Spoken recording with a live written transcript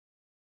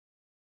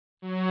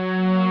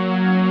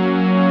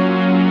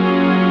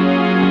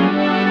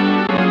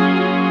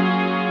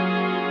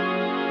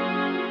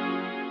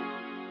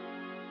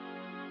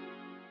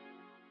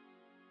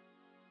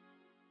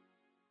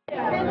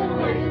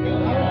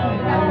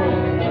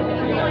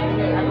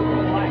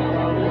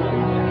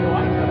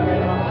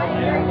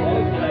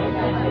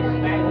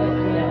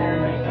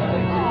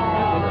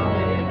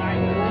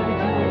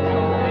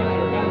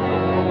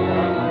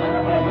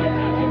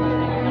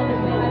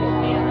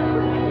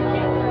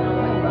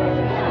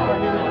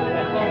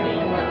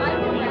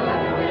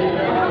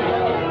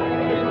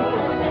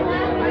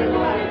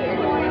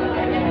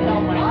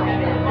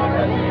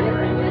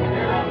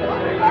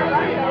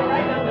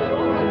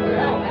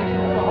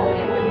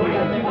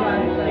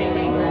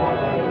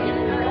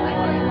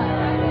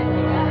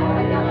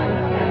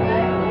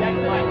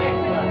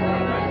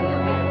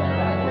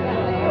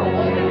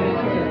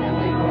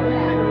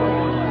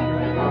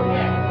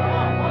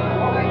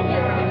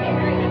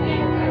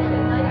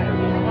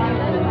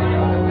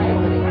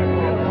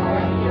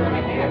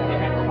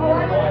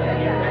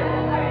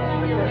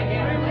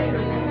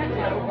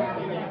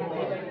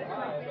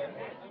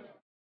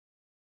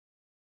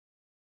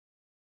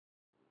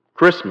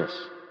Christmas.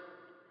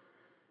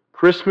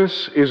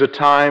 Christmas is a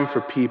time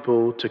for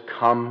people to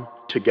come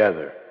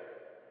together.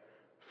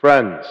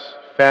 Friends,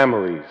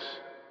 families,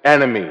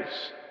 enemies,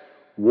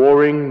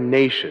 warring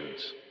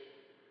nations.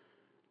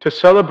 To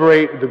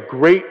celebrate the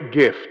great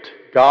gift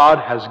God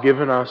has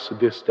given us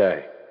this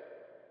day.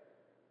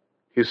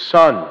 His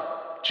Son,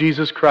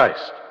 Jesus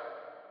Christ.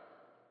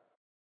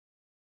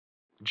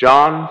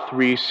 John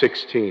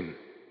 3:16.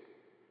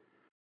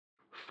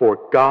 For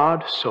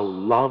God so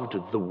loved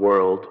the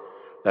world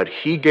that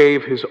he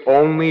gave his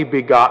only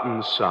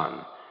begotten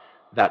Son,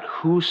 that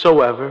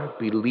whosoever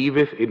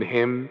believeth in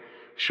him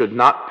should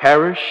not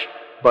perish,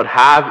 but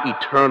have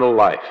eternal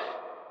life.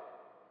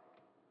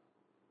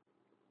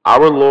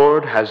 Our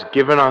Lord has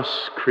given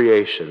us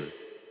creation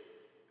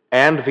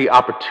and the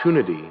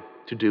opportunity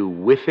to do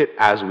with it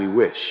as we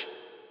wish.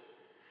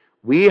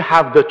 We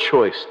have the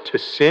choice to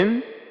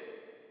sin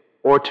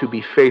or to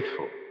be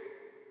faithful.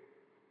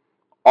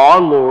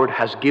 Our Lord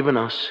has given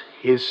us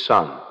his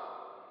Son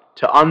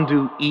to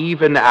undo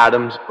Eve and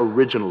Adam's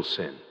original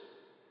sin.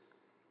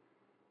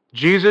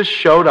 Jesus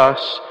showed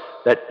us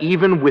that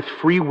even with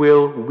free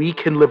will, we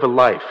can live a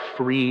life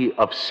free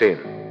of sin.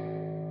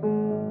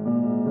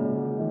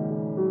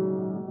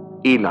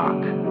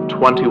 Enoch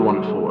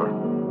 21:4.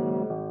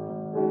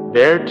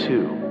 There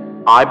too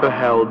I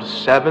beheld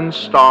 7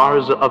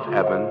 stars of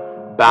heaven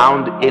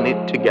bound in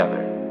it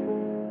together,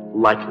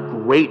 like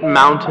great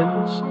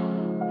mountains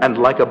and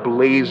like a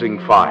blazing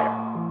fire.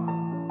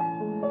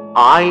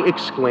 I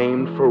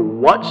exclaimed, for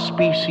what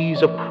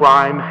species of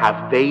crime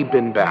have they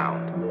been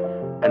bound?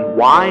 And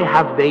why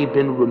have they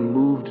been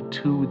removed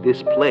to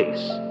this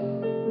place?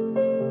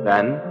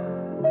 Then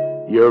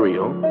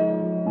Uriel,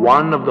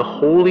 one of the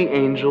holy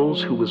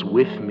angels who was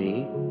with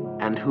me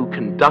and who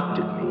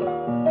conducted me,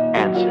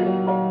 answered,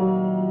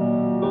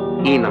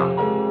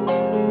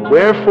 Enoch,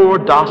 wherefore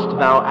dost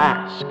thou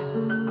ask?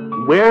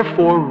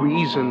 Wherefore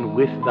reason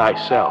with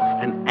thyself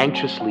and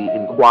anxiously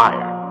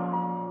inquire?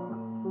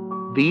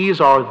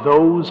 These are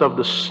those of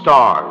the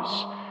stars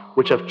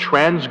which have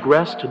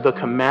transgressed the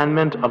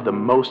commandment of the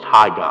Most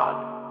High God,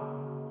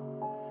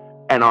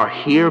 and are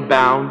here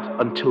bound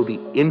until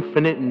the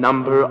infinite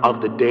number of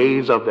the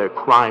days of their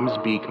crimes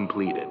be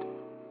completed.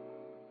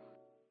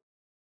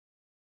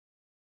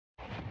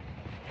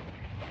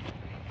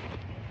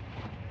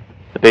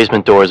 The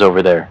basement door is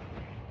over there.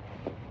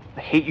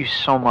 I hate you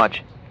so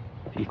much.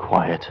 Be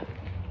quiet.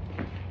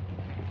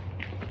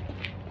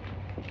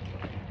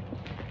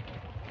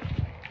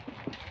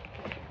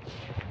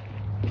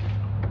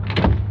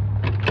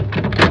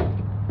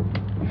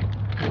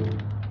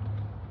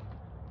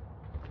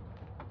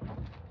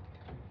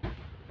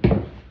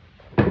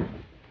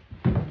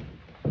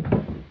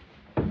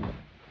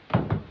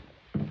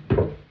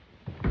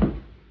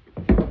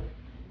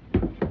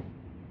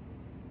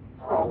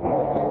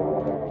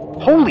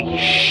 Holy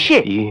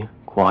shit! Be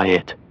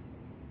quiet.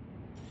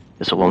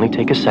 This will only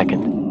take a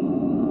second.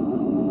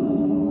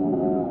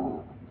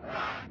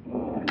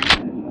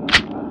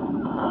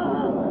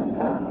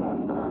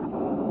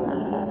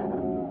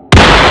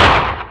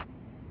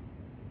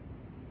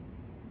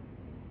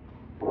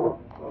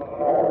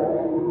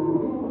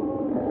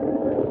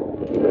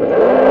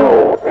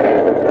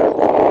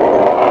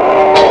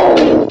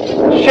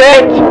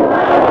 Shit!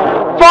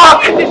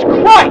 Fuck! Jesus